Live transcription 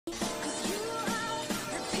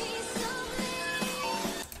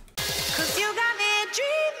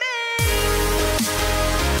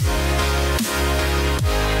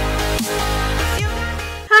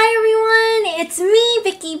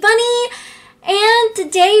Vicky Bunny, and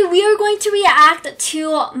today we are going to react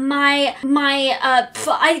to my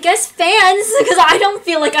I guess fans, because I don't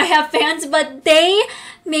feel like I have fans, but they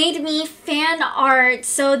made me fan art.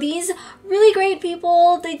 So these really great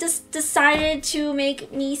people, they just decided to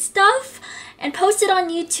make me stuff and post it on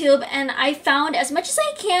YouTube, and I found as much as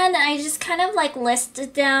I can, and I just kind of like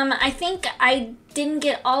listed them. I think I didn't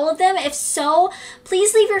get all of them. If so,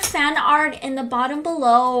 please leave your fan art in the bottom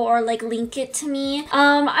below or like link it to me.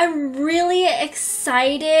 I'm really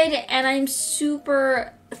excited and I'm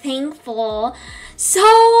super thankful. So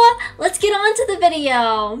let's get on to the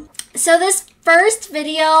video. So this first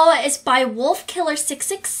video is by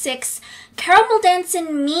WolfKiller666, Caramel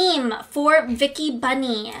Dancing Meme for Vicky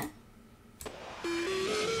Bunny.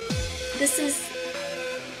 This is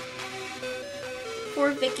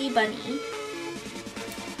for Vicky Bunny.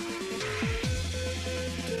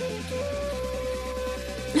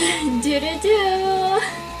 Do-do-do.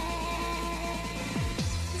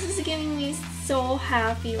 This is getting me so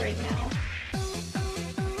happy right now.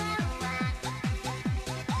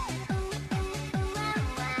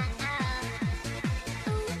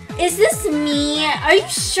 Is this me? Are you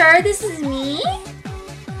sure this is me?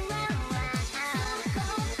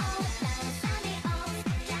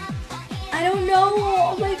 I don't know.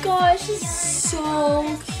 Oh my gosh, she's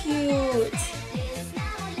so cute.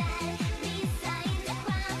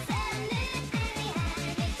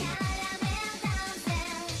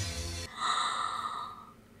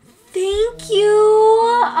 Thank you.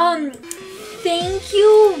 Thank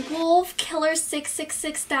you,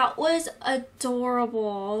 WolfKiller666. That was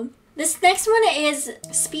adorable. This next one is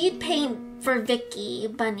Speed Paint for Vicky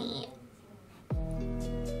Bunny.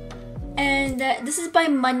 And this is by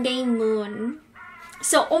Monday Moon.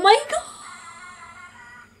 So, oh my god!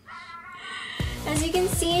 As you can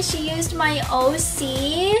see, she used my OC.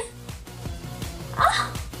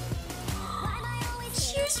 Ah!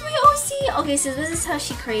 She used my OC! Okay, so this is how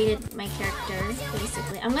she created my character,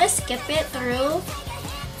 basically. I'm gonna skip it through.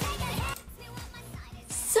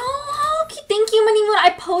 So cute. Thank you, Money Moon. I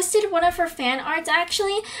posted one of her fan arts,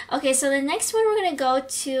 actually. Okay, so the next one we're gonna go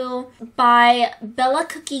to by Bella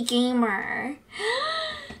Cookie Gamer.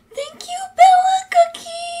 Thank you, Bella Cookie!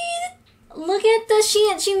 Look at the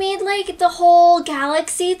she made like the whole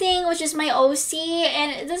galaxy thing, which is my OC,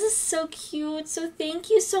 and this is so cute. So thank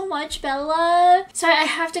you so much, Bella. Sorry, I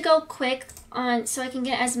have to go quick on so I can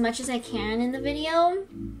get as much as I can in the video.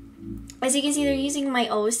 As you can see, they're using my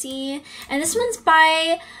OC, and this one's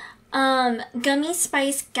by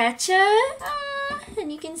GummySpice Gacha,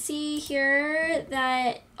 and you can see here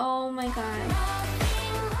that, oh my god.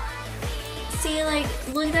 See, like,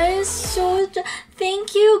 look, that is so.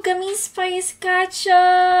 Thank you, GummySpice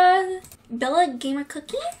Gacha. Bella Gamer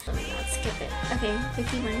Cookie. Let's skip it. Okay,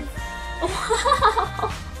 Vicky Bunny.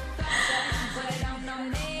 Wow.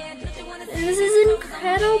 This is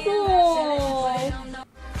incredible.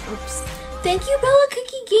 Oops. Thank you, Bella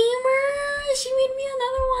Cookie Gamer. She made me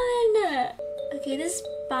another one. Okay, this is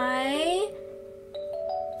by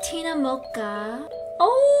Tina Mokka.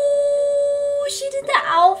 Oh, she did the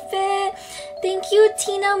outfit. Thank you,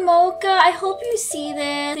 Tina Mokka. I hope you see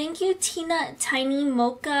this. Thank you, Tina Tiny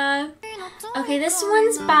Mokka. Okay, this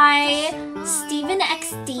one's by Steven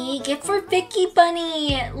XD. Gift for Vicky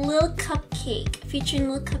Bunny. Lil Cupcake. Featuring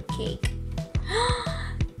Lil Cupcake.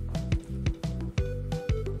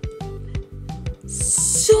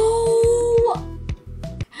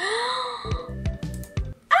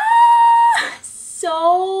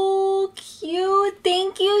 So cute.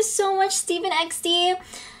 Thank you so much, Steven XD.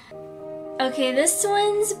 Okay, this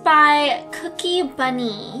one's by Cookie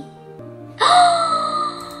Bunny.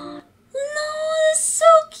 No, it's so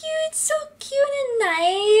cute, so cute and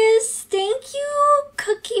nice. Thank you,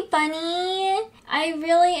 Cookie Bunny. I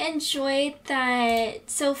really enjoyed that.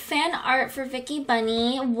 So fan art for Vicky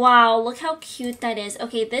Bunny. Wow, look how cute that is.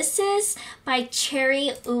 Okay, this is by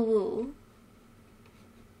Cherry Uwu.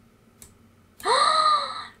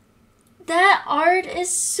 That art is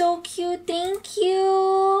so cute. Thank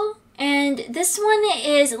you. And this one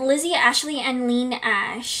is Lizzy, Ashley, and Leen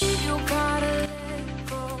Ash.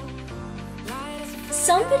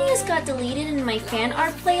 Some videos got deleted in my fan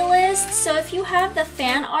art playlist, so if you have the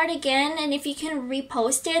fan art again and if you can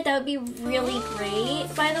repost it, that would be really great,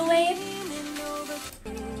 by the way.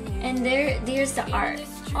 And there's the art.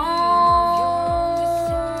 Aww.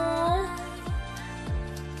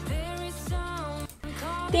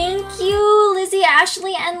 Thank you, Lizzy,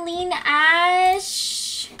 Ashley, and Leen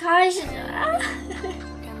Ash. Gosh,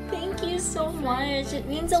 thank you so much. It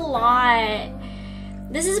means a lot.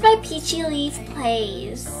 This is by Peachy Leaf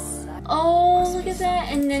Plays. Oh, look at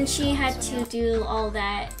that. And then she had to do all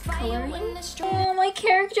that coloring. Oh, my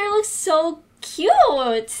character looks so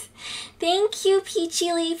cute. Thank you,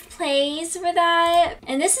 Peachy Leaf Plays, for that.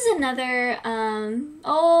 And this is another,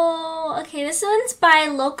 oh, okay, this one's by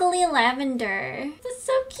Locally Lavendar. That's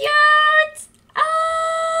so cute.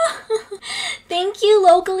 Oh, thank you,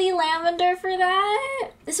 Locally Lavendar, for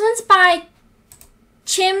that. This one's by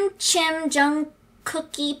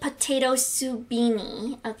ChimChimJungkookie Potato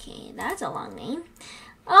Soobinie. Okay, that's a long name.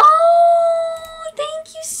 Oh,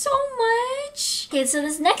 thank you so much. Okay, so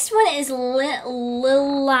this next one is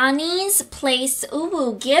leilany's Place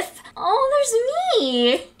Uwu GIF. Oh, there's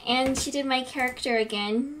me. And she did my character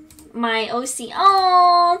again. My OC.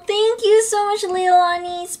 Oh, thank you so much,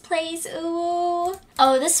 leilany's Place Uwu.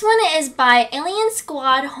 Oh, this one is by Alien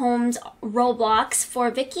Squad Homes Roblox for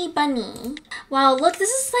Vicky Bunny. Wow, look, this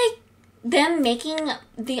is like them making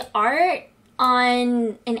the art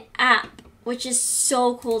on an app, which is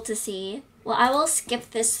so cool to see. Well, I will skip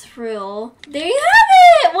this through. There you have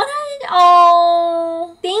it! 100.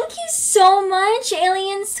 Oh, thank you so much,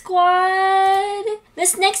 Alien Squad.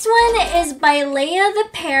 This next one is by Leia the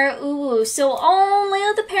Pear Uwu. So, oh,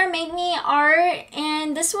 Leia the Pear made me art,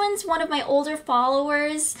 and this one's one of my older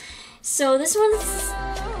followers. So this one's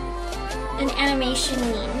an animation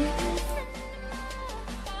meme.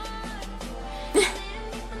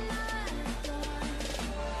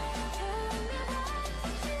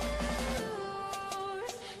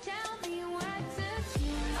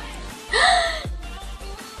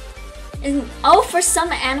 And, oh, for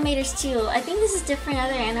some animators too. I think this is different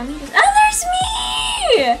other animators. Oh, there's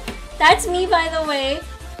me! That's me, by the way.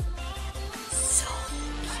 So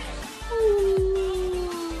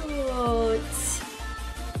cute.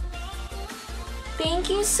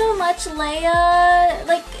 Thank you so much, Leia.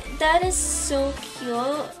 Like, that is so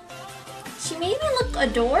cute. She made me look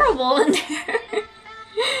adorable in there.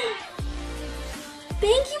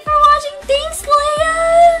 Thank you for watching. Thanks,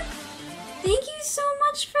 Leia. Thank you so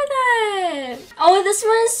much for that. Oh, this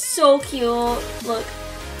one is so cute. Look.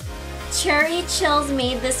 Cherry Chills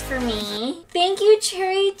made this for me. Thank you,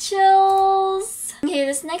 Cherry Chills. Okay,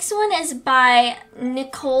 this next one is by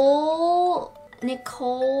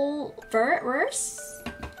nicolerxse.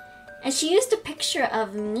 And she used a picture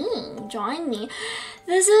of me, drawing me.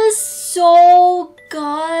 This is so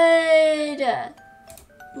good.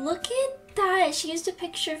 Look at that. She used a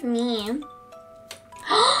picture of me.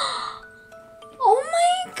 Oh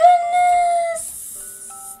my goodness!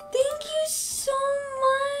 Thank you so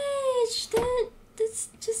much! That's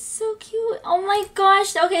just so cute. Oh my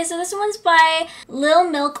gosh. Okay, so this one's by Lil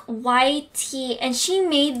Milk YT, and she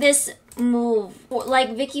made this move.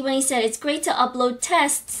 Like Vicky Bunny said, it's great to upload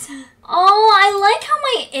tests. Oh, I like how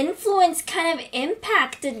my influence kind of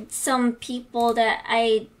impacted some people that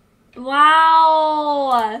I...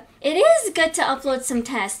 Wow! It is good to upload some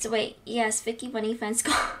tests. Wait, yes, Vicky Bunny fans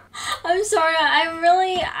go. I'm sorry, I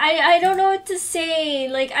don't know what to say.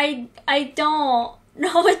 Like, I don't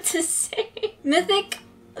know what to say.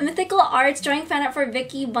 Mythical Arts drawing fan art for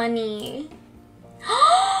Vicky Bunny.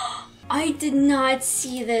 I did not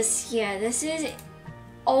see this yet. This is...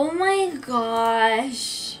 Oh my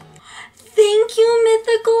gosh. Thank you,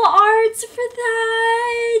 Mythical Arts, for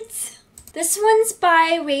that. This one's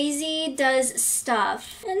by Razzy Does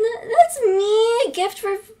Stuff. And that's me, a gift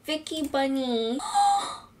for Vicky Bunny.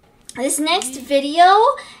 This next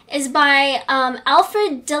video is by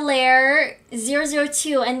Alfred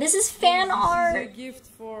Dalaire002, and this is fan art. This is a gift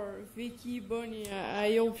for Vicky Bunny.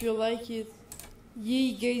 I hope you like it.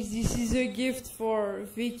 Yay guys, this is a gift for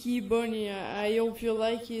Vicky Bunny. I hope you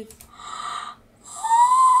like it.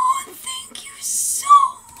 Oh, thank you so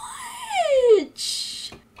much.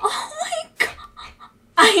 Oh my god.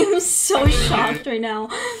 I am so shocked right now.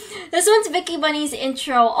 This one's Vicky Bunny's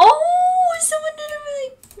intro. Oh, someone did a really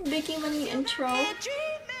Vicky Bunny intro.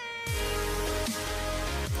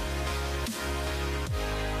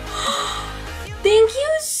 Thank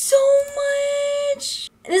you so much.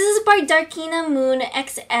 This is by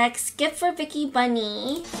XXDarkina-MoonXX. Gift for Vicky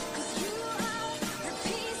Bunny.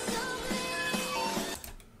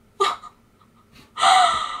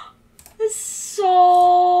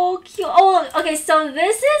 So cute. Oh, okay, so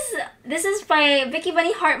this is by Vicky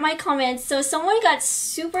Bunny Heart My Comments. So someone got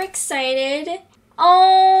super excited.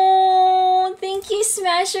 Oh, thank you,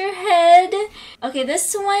 Smash Your Head. Okay,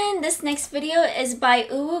 this next video is by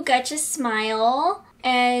Ooh Gacha Smile.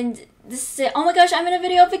 And this is it. Oh my gosh, I'm in a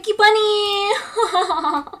video of Vicky Bunny.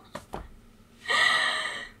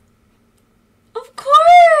 Of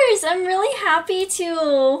course, I'm really happy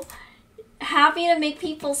to make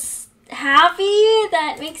people happy.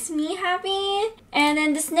 That makes me happy. And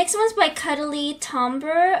then this next one's by CùddlŷTømóë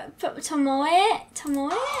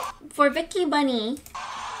for Vicky Bunny.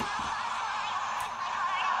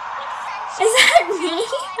 Is that me?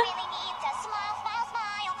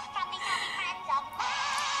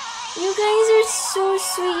 You guys are so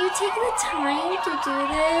sweet. You take the time to do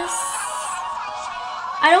this.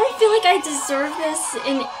 I don't feel like I deserve this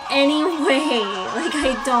in any way. Like,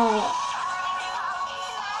 I don't.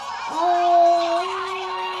 Oh.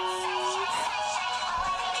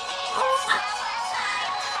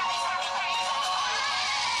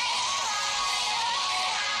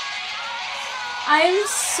 I'm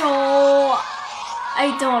so...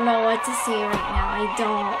 I don't know what to say right now. I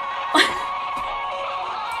don't.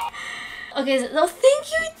 Okay, so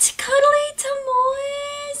thank you to CùddlŷTømóë.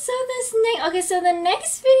 So the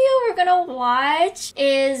next video we're gonna watch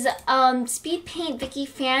is Speed Paint Vicky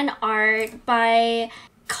fan art by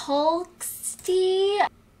Colxty.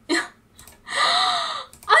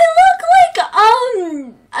 I look like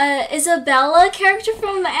Isabella character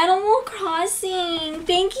from Animal Crossing.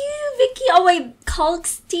 Thank you, Vicky. Oh wait,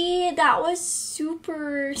 Colxty. That was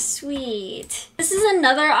super sweet. This is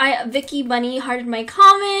another Vicky Bunny hearted my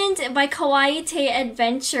comment by KawaiiTay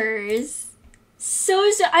Adventures. So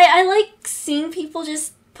I like seeing people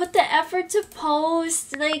just put the effort to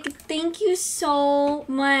post. Like, thank you so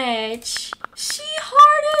much. She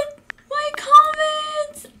hearted my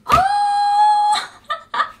comments. Oh!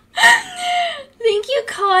 Thank you,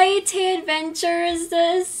 KawaiiTay Adventures.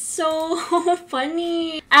 That is so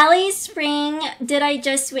funny. Aly Spring, did I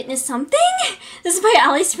just witness something? This is by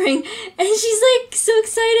Aly Spring, and she's like so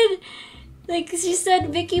excited. Like, she said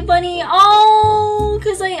Vicky Bunny. Oh,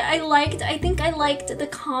 because I think I liked the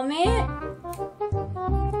comment.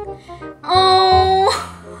 Oh.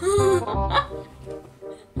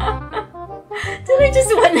 Did I just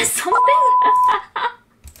witness something?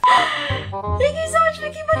 Thank you so much,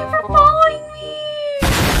 Vicky Bunny, for following me.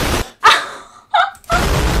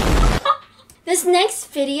 This next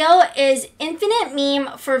video is Infinite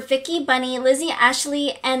Meme for Vicky Bunny, Lizzy,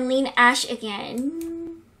 Ashley, and Leen Ash again.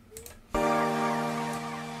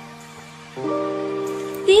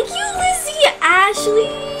 Thank you, Lizzy, Ashley.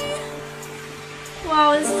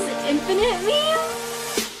 Wow, this is Infinite Meme.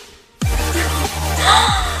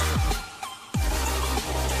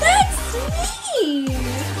 That's me.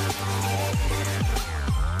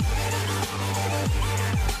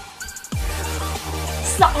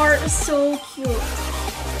 The art is so cute.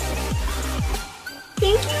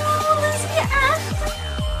 Thank you, Lizzy, Ashley.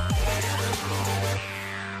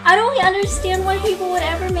 I don't really understand why people would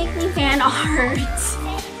ever make me fan art.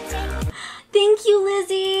 Thank you,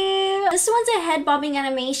 Lizzy. This one's a head bobbing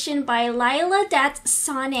animation by Lila That's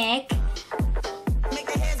Sonic.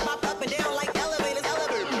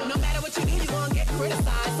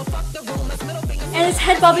 And it's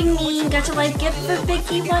head bobbing me. Gacha Life gift for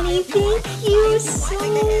Vicky Bunny. Thank you so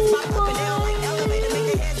much.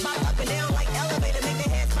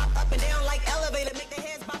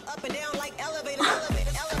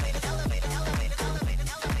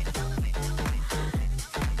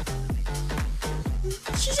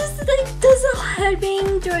 She just like does a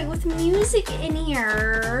headbang during with music in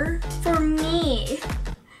here for me.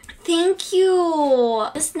 Thank you.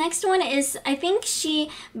 This next one is, I think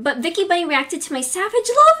Vicky Bunny reacted to my Savage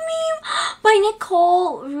Love meme by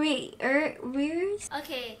nicolerxse.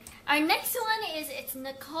 Okay, our next one is, it's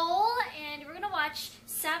Nicole, and we're gonna watch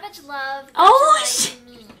Savage Love. Oh,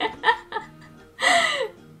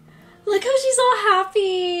 look how she's all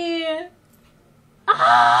happy.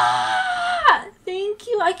 Ah, thank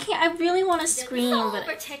you. I really want to scream. This is all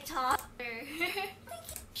over TikTok. Thank you for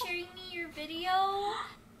sharing me your video.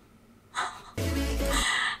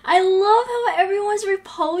 I love how everyone's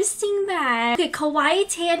reposting that. Okay,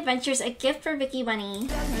 KawaiiTay Adventures, a gift for Vicky Bunny.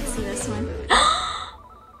 Let's see this one.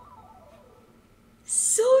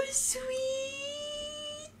 So sweet.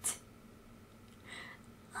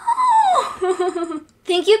 Oh.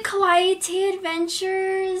 Thank you, KawaiiTay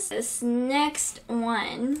Adventures. This next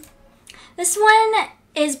one. This one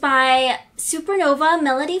is by Supernova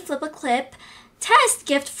Melody Flip a Clip. Test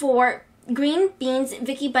gift for Green Beans,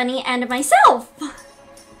 Vicky Bunny, and myself.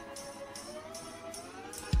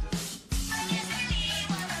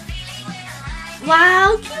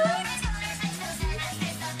 Wow, cute.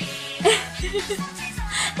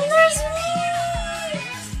 And there's me.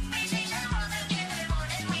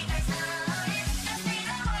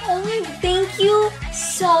 Oh, thank you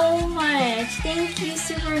so much. Thank you,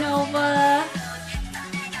 Supernova.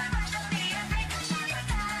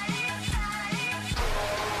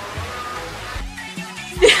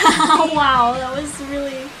 Wow, that was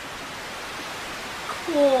really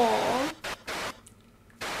cool.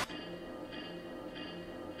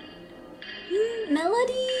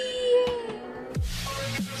 Melody.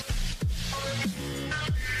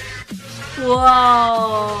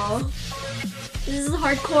 Whoa. This is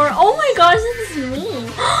hardcore. Oh my gosh, this is me.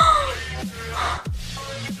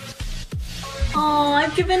 Oh,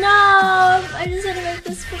 I've given up. I just had to make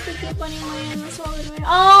this for cookie bunny land. That's all I'm doing.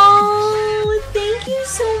 Oh, thank you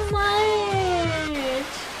so much.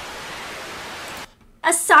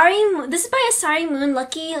 Asari, this is by Asari Moon.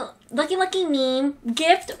 Lucky meme.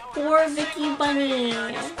 Gift for Vicky Bunny.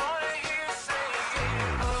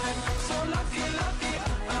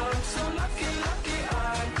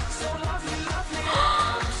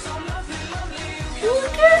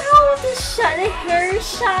 Look at how the hair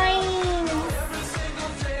shines.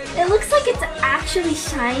 It looks like it's actually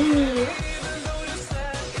shiny.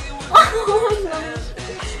 Oh my gosh.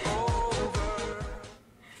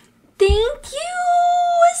 Thank you,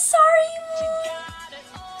 sorry.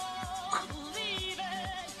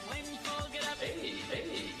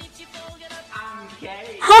 I'm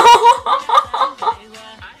gay. I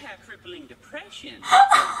have crippling depression.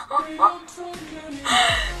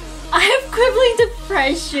 I have crippling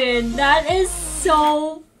depression. That is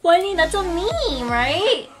so funny. That's a meme,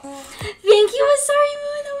 right? Thank you, Asari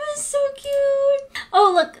Moon. That was so cute. Oh,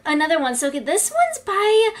 look, another one. So, okay, this one's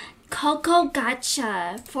by Coco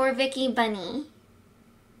Gacha for Vicky Bunny.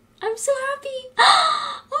 I'm so happy.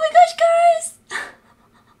 Oh my gosh, guys.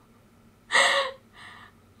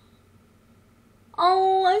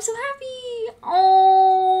 Oh, I'm so happy.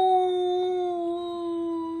 Oh,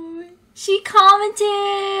 she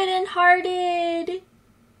commented and hearted.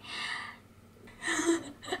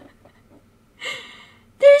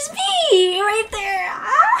 There's me right there.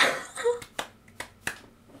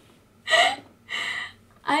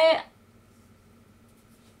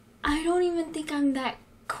 I don't even think I'm that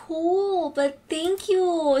cool, but thank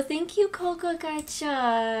you Coco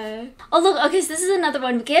Gacha. Oh look, okay, so this is another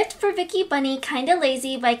one. Gift for Vicky Bunny, Kinda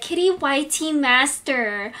Lazy by Kitty YT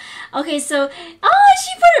Master. Okay, so she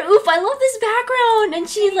put her oof, I love this background, and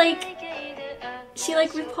she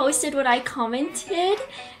reposted what I commented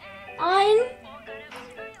on,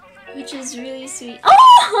 which is really sweet.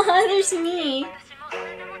 Oh, there's me.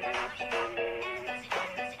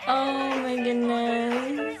 Oh my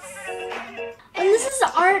goodness. And this is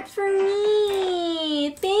art for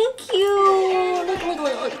me. Thank you. Look.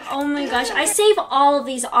 Oh my gosh. I save all of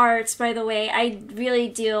these arts, by the way. I really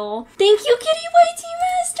do. Thank you, Kitty YT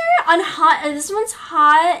Master. On this one's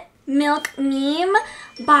Hot Milk Meme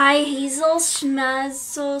by Hazel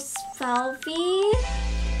Szamosfalvi.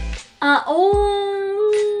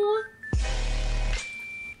 Oh.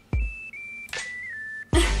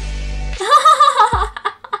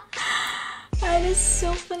 That is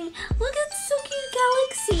so funny. Look at so cute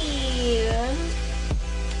Galaxy.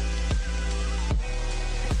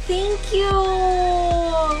 Thank you.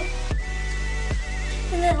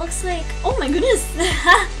 And it looks like, oh my goodness.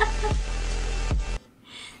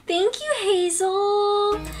 Thank you,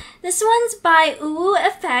 Hazel. This one's by Ooh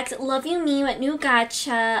Effect. Love you meme at new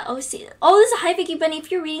gacha. Oh, this is a hi Vicky Bunny.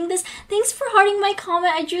 If you're reading this, thanks for hearting my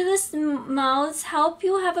comment. I drew this mouse. Help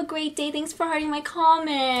you have a great day. Thanks for hearting my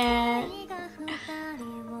comment.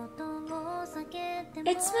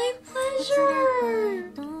 It's my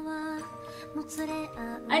pleasure.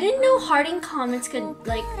 I didn't know hearting comments could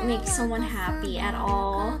like make someone happy at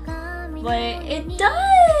all, but it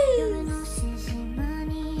does.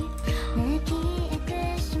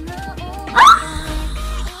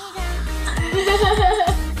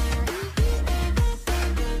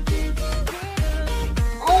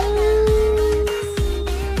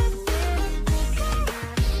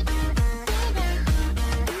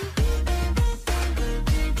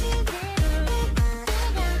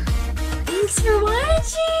 Thanks for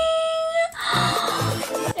watching!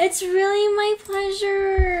 It's really my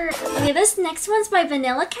pleasure. Okay, this next one's by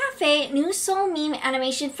Vxnilla Café. New soul meme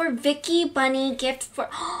animation for Vicky Bunny. Gift for...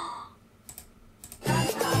 I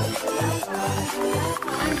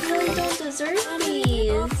really don't deserve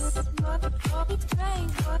these.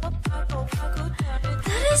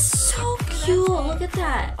 That is so cute. Look at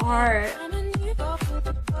that art.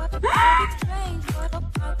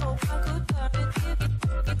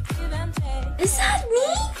 Is that me?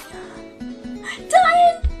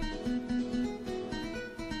 Dying.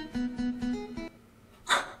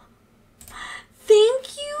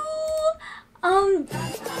 Thank you.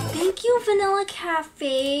 Thank you, Vxnilla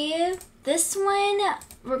Café. This one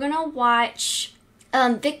we're gonna watch.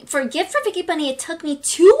 For gift for Vicky Bunny, it took me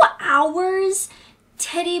 2 hours.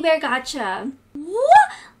 TeddyBear Gacha.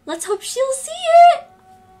 What? Let's hope she'll see it.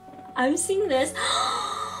 I'm seeing this.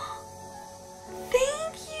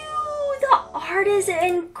 Thank you! The art is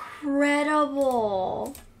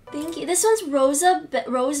incredible. Thank you. This one's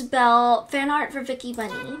Rose Bell fan art for Vicky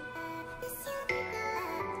Bunny.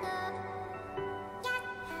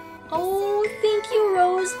 Oh, thank you,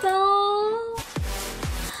 Rose Bell.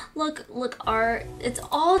 Look, art. It's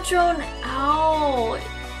all drawn out.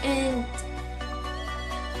 And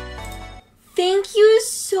thank you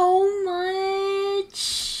so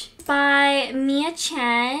much. By Mia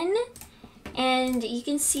Chen. And you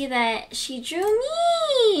can see that she drew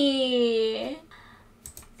me.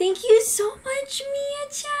 Thank you so much, Mia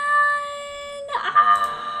Chen.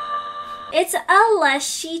 It's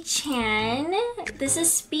Alayshe Chan. This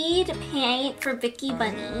is speed paint for Vicky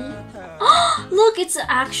Bunny. Look, it's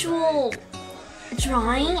actual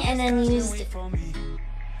drawing and then used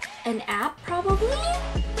an app probably.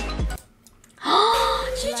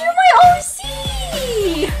 She drew my OC.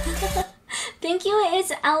 Thank you.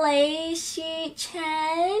 It's Alayshe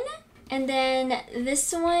Chan. And then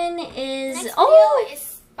this one is Next oh. video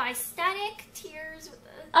is by Static Tears.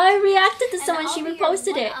 I reacted to someone. She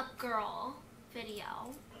reposted it. Up Girl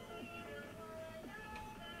video.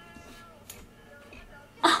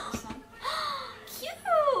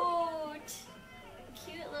 Cute!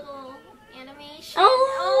 Cute little animation.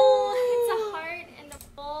 Oh, it's a heart and a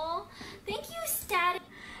bowl. Thank you, Static.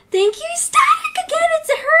 Thank you, Static again.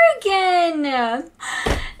 It's her again.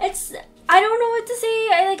 It's I don't know what to say.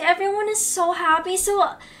 Like everyone is so happy.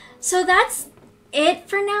 So that's it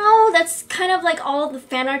for now. That's kind of like all the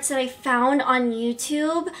fan arts that I found on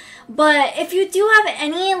YouTube. But if you do have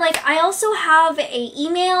any, like I also have a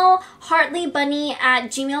email,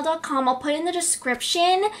 heartlybunny@gmail.com. I'll put it in the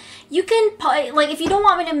description. You can put, like, if you don't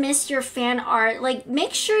want me to miss your fan art, like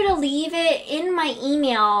make sure to leave it in my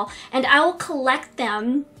email and I will collect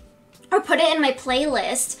them or put it in my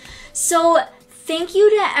playlist. So thank you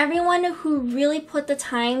to everyone who really put the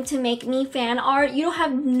time to make me fan art. You don't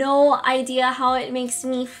have no idea how it makes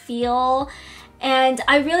me feel. And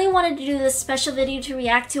I really wanted to do this special video to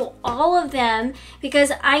react to all of them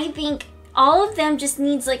because I think all of them just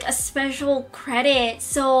needs like a special credit.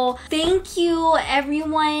 So thank you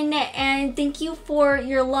everyone, and thank you for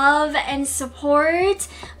your love and support.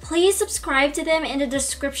 Please subscribe to them in the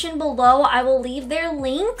description below. I will leave their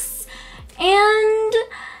links. And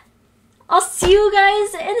I'll see you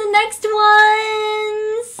guys in the next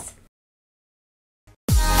ones.